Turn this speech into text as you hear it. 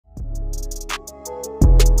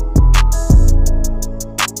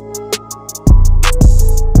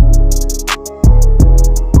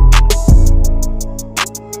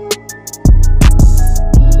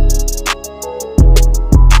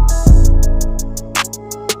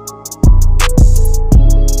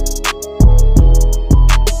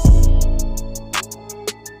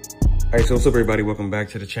right, so what's up everybody? Welcome back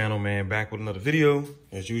to the channel, man. Back with another video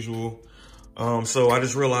as usual. So I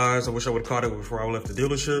just realized I wish I would have caught it before I left the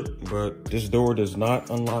dealership, but this door does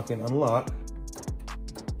not unlock and unlock.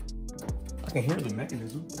 I can hear the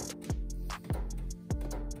mechanism.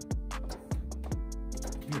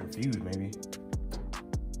 I hear a fuse maybe.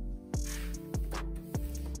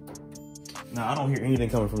 Nah, I don't hear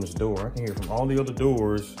anything coming from this door. I can hear from all the other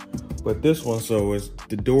doors, but this one, so it's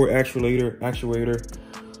the door actuator.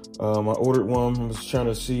 I ordered one. I'm just trying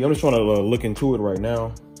to see. I'm just trying to look into it right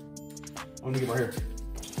now. I'm gonna get right here.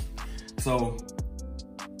 So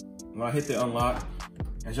when I hit the unlock,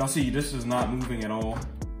 as y'all see, this is not moving at all.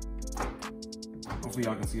 Hopefully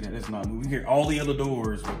y'all can see that it's not moving. You hear all the other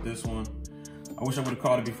doors, but this one, I wish I would have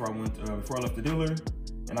caught it before I left the dealer,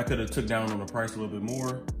 and I could have took down on the price a little bit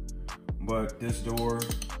more. But this door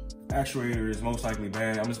actuator is most likely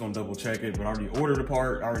bad. I'm just gonna double check it, but I already ordered a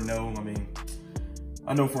part. I already know. I mean,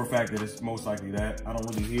 I know for a fact that it's most likely that. I don't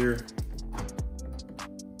really hear.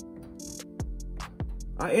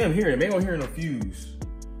 I am hearing it. Maybe I'm hearing a fuse,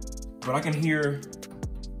 but I can hear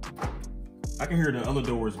the other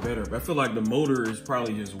doors better. But I feel like the motor is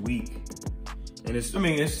probably just weak, and it's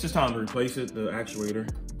just time to replace it. The actuator.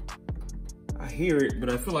 I hear it, but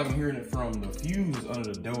I feel like I'm hearing it from the fuse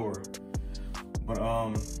under the door. But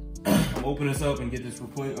I'll open this up and get this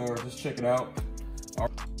replaced, or just check it out. All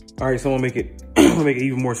right, so I'm gonna make it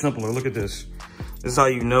even more simpler. Look at this. This is how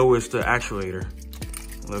you know it's the actuator.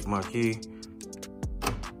 Look, my key.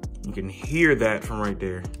 You can hear that from right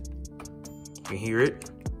there. You can hear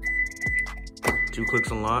it. 2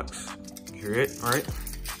 clicks unlocks. You hear it, all right?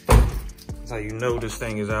 That's how you know this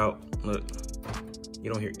thing is out. Look,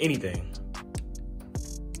 you don't hear anything.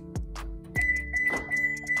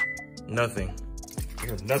 Nothing. You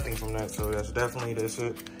hear nothing from that, so that's definitely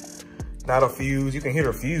it. Not a fuse. You can hear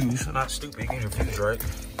a fuse. Not stupid. You can hear a fuse, right?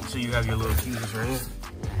 So you have your little fuses right here.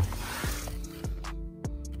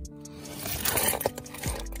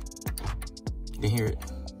 You can hear it.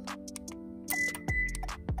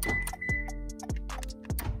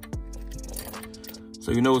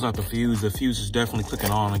 So you know it's not the fuse. The fuse is definitely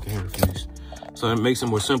clicking on. I can hear the fuse. So it makes it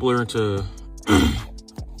more simpler to,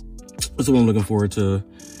 that's what I'm looking for, to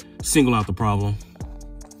single out the problem.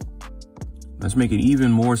 Let's make it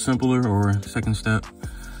even more simpler, or second step,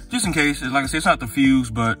 just in case. Like I said, it's not the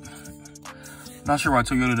fuse, but not sure why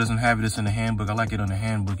Toyota doesn't have it. It's in the handbook. I like it on the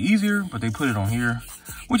handbook easier, but they put it on here,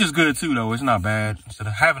 which is good too, though. It's not bad instead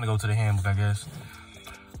of having to go to the handbook, I guess.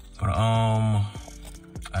 But I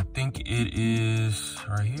think it is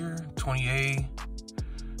right here, 20A,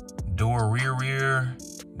 door rear,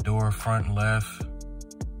 door front left.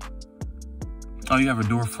 Oh, you have a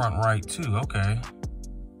door front right too, okay.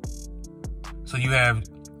 So you have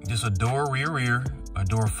just a door rear, a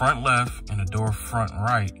door front left, and a door front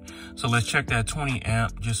right. So let's check that 20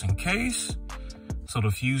 amp just in case. So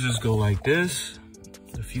the fuses go like this.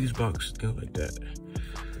 The fuse box go like that.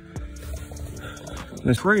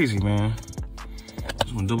 That's crazy, man.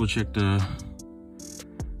 Just wanna double check the,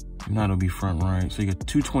 now it'll be front right. So you got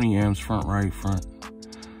 220 amps, front right, front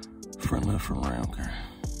left, front right, okay.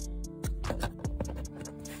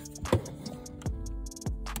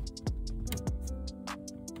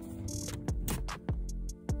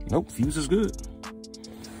 Nope, fuse is good.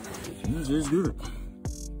 Fuse is good.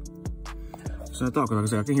 So I thought, like I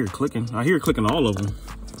said, I can hear it clicking. I hear it clicking all of them.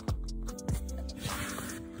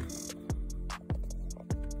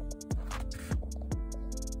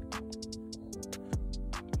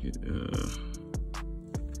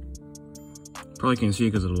 Probably can't see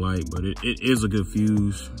it because of the light, but it is a good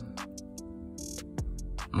fuse.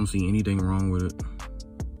 I don't see anything wrong with it.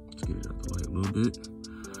 Let's get it out the light a little bit.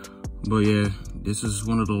 But yeah, this is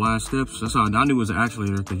one of the last steps. That's how I knew it was an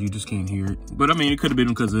actuator, because you just can't hear it. But I mean, it could have been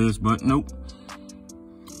because of this, but nope.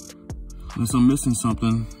 Unless I'm missing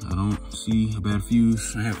something, I don't see a bad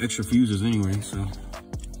fuse. I have extra fuses anyway, so.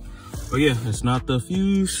 But yeah, it's not the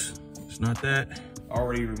fuse. It's not that. I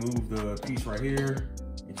already removed the piece right here.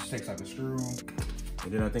 It just takes like a screw.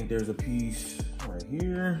 And then I think there's a piece right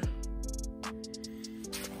here.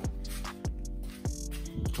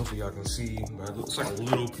 Hopefully y'all can see, but it looks like a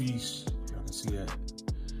little piece. Y'all can see that.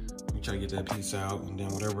 Let me try to get that piece out, and then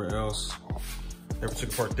whatever else. Never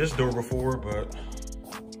took apart this door before, but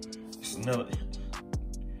it's another.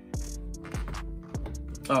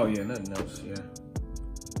 Oh yeah, nothing else, yeah.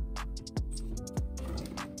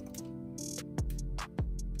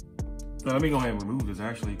 Now, let me go ahead and remove this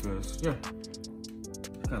actually, because yeah,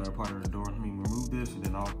 it's kind of a part of the door. Let me remove this, and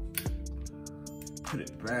then I'll put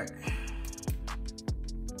it back.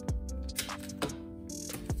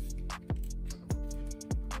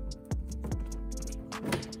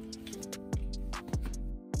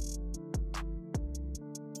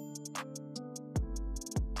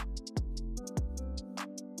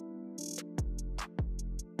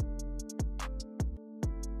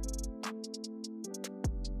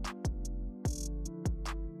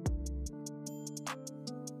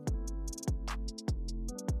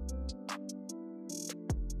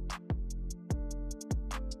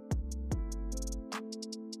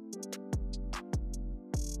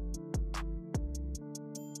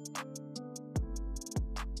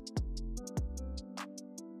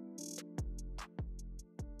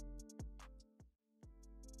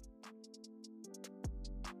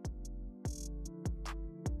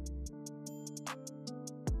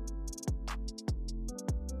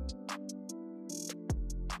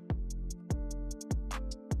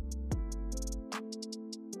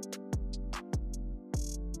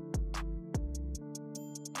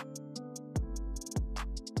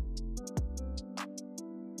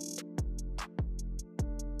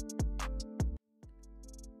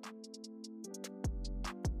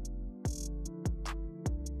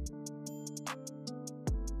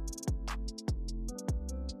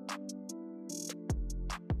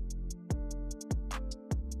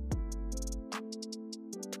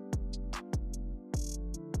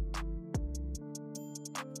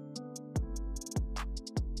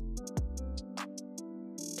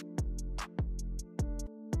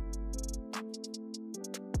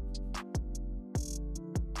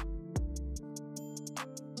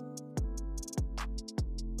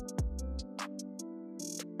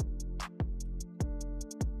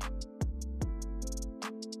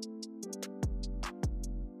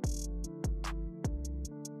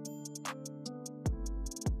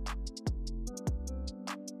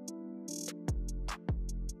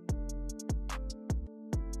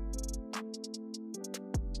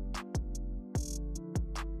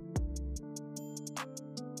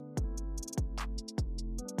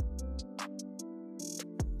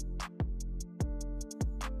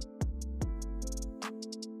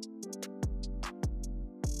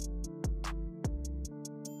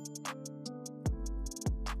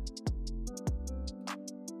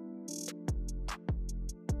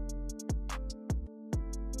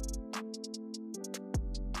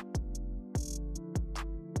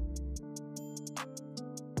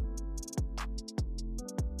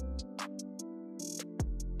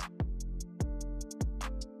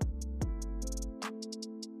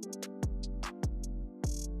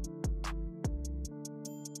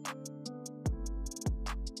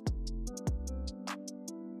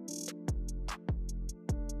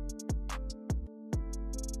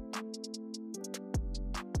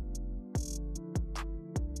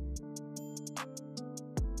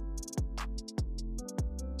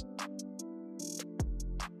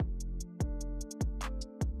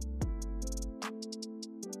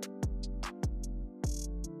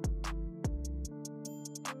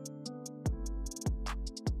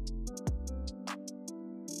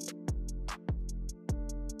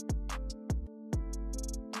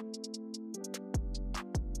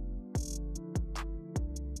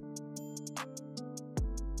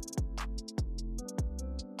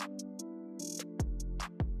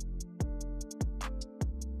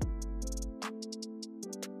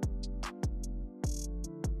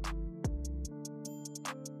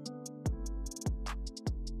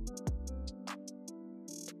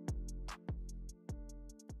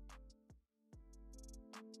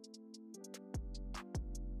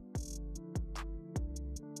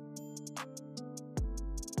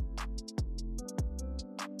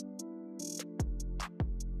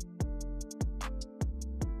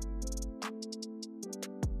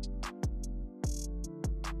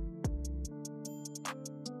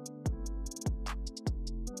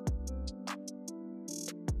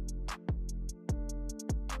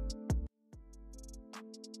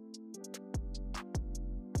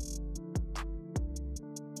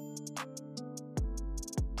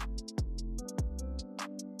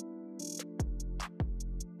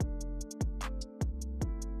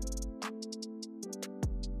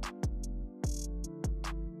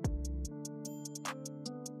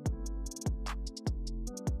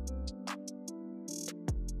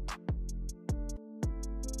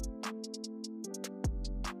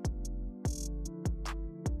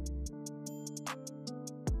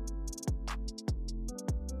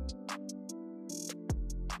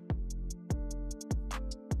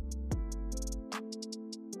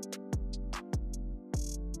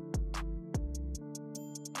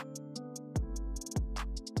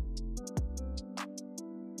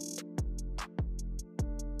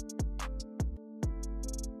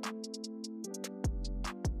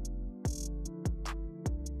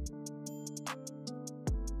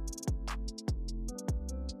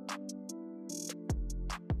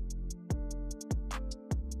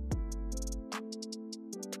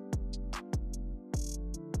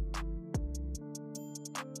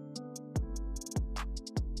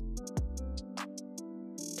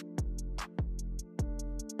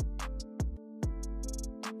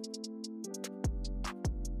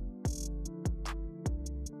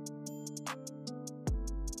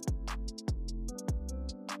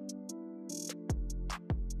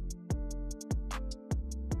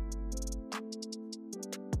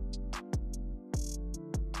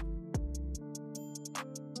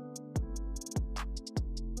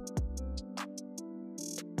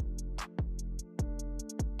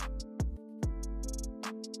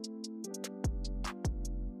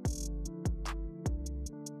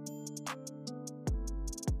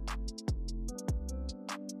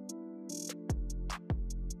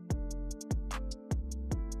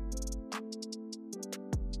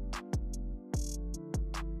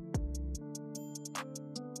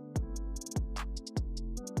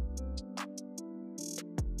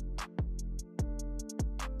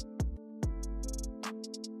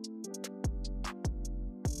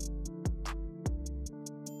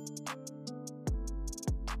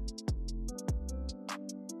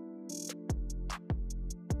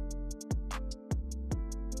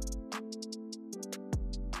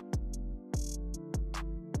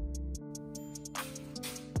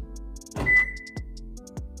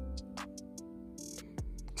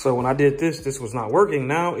 So when I did this was not working.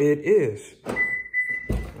 Now it is.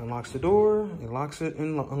 Unlocks the door, it locks it,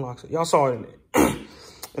 and unlocks it. Y'all saw it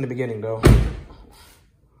in the beginning though.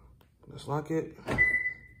 Let's lock it.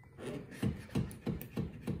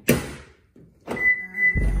 It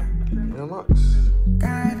unlocks.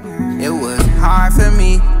 It was hard for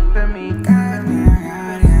me